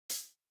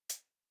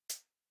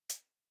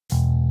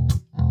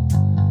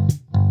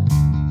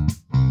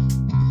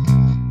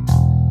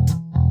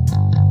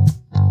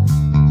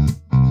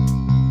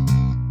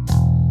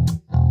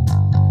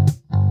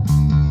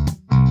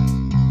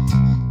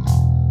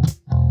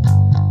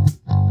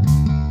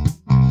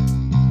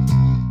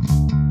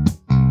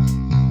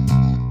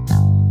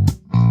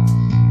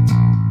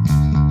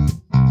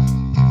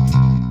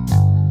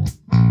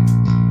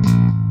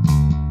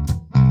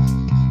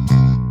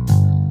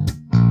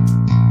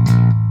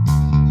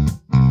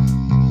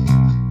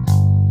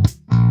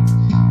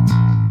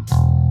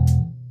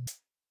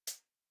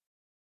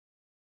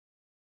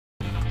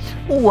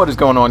What is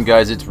going on,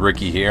 guys? It's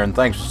Ricky here, and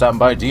thanks for stopping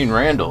by Dean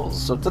Randall's.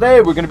 So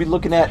today we're going to be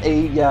looking at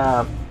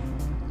a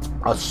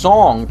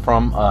song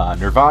from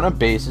Nirvana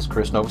bassist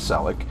Krist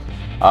Novocelic.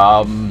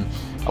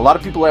 A lot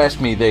of people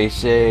ask me, they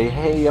say,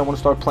 hey, I want to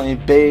start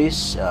playing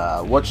bass.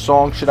 What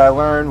song should I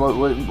learn?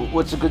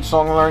 What's a good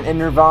song to learn? And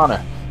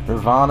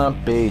Nirvana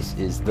bass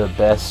is the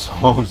best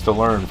songs to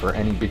learn for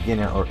any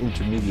beginner or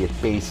intermediate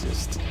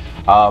bassist.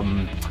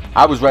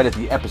 I was right at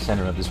the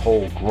epicenter of this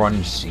whole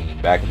grunge scene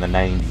back in the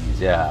 90s.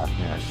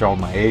 Yeah, showing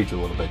my age a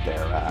little bit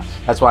there.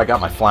 That's why I got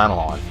my flannel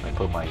on. I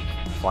put my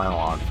flannel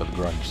on for the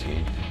grunge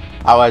scene.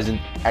 I wasn't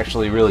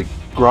actually really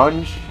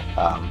grunge.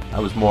 I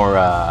was more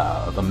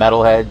of the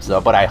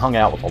Metalheads, but I hung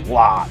out with a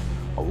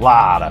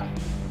lot of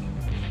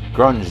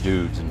grunge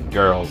dudes and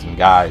girls and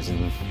guys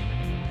and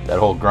that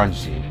whole grunge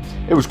scene.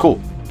 It was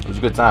cool. It was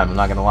a good time, I'm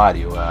not going to lie to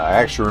you. I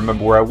actually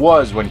remember where I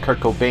was when Kurt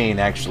Cobain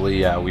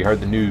actually, we heard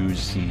the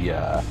news,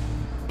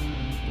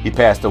 he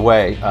passed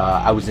away.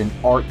 I was in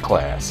art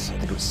class. I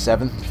think it was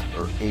 7th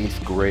or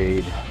 8th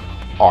grade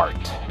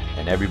art,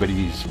 and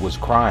everybody was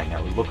crying.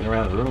 I was looking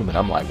around the room, and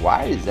I'm like,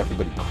 why is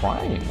everybody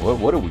crying?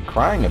 What are we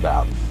crying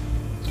about?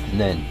 And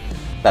then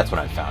that's when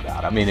I found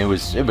out. I mean, it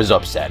was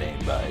upsetting,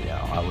 but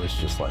I was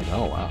just like,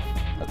 oh wow,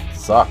 that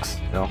sucks,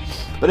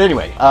 But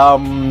anyway,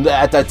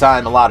 at that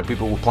time, a lot of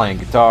people were playing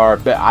guitar,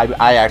 but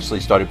I actually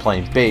started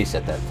playing bass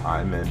at that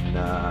time,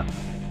 and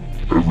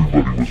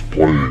everybody was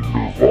playing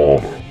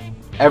Nirvana.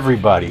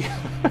 Everybody.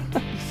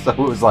 So it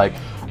was like,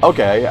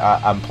 okay,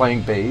 I'm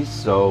playing bass,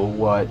 so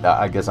what?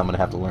 I guess I'm gonna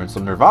have to learn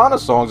some Nirvana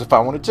songs if I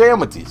want to jam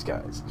with these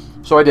guys.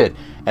 So I did,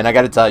 and I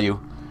got to tell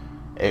you,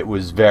 it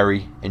was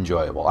very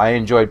enjoyable. I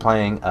enjoyed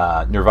playing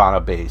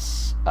Nirvana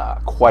bass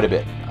quite a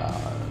bit.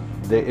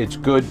 It's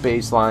good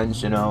bass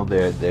lines,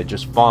 they're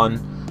just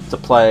fun to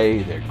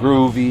play. They're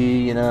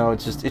groovy,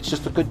 it's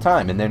just a good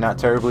time, and they're not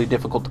terribly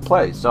difficult to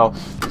play. So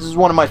this is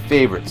one of my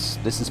favorites.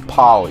 This is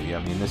Polly.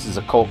 I mean, this is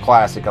a cult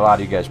classic. A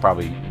lot of you guys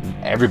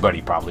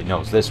everybody probably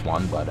knows this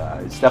one, but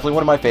it's definitely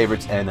one of my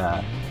favorites, and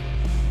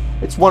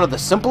it's one of the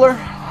simpler.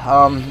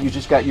 You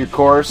just got your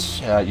chorus,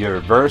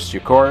 your verse,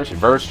 your chorus, your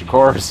verse, your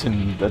chorus,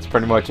 and that's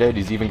pretty much it.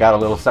 He's even got a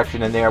little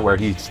section in there where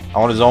he's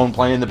on his own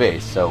playing the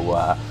bass. So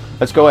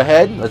let's go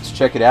ahead, let's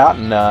check it out,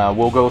 and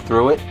we'll go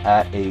through it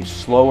at a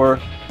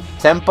slower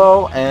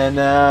tempo, and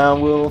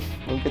we'll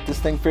get this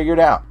thing figured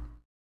out.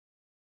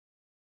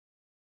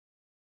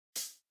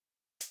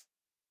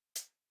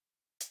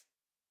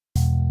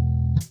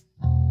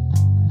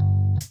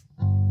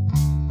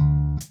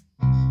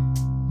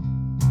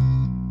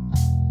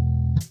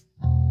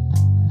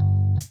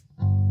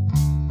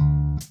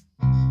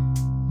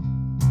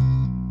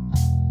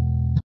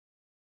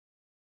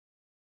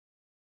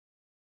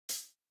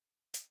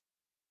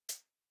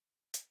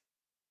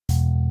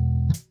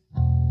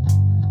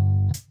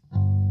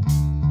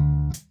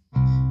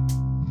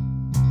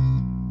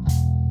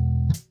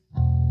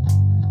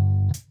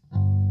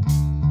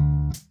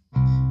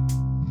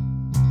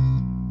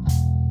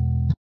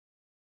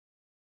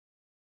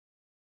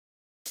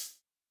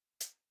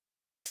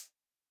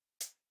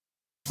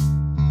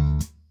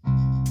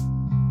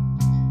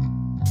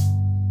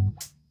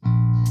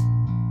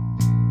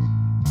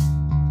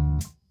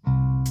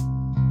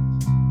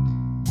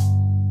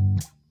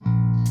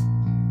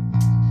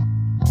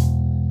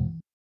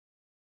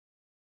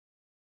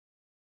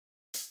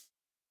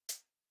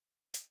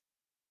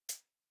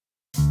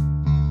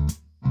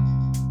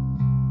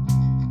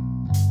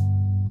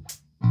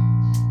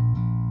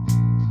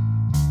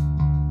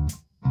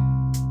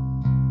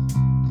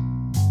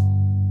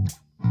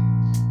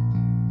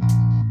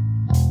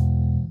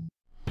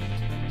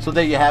 So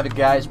there you have it,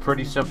 guys.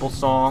 Pretty simple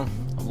song.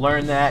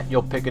 Learn that,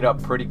 you'll pick it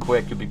up pretty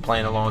quick. You'll be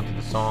playing along to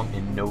the song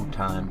in no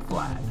time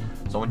flat.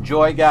 So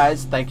enjoy,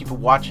 guys. Thank you for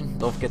watching.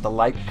 Don't forget to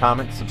like,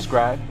 comment,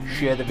 subscribe,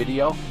 share the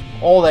video,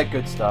 all that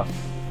good stuff,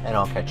 and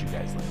I'll catch you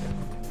guys later.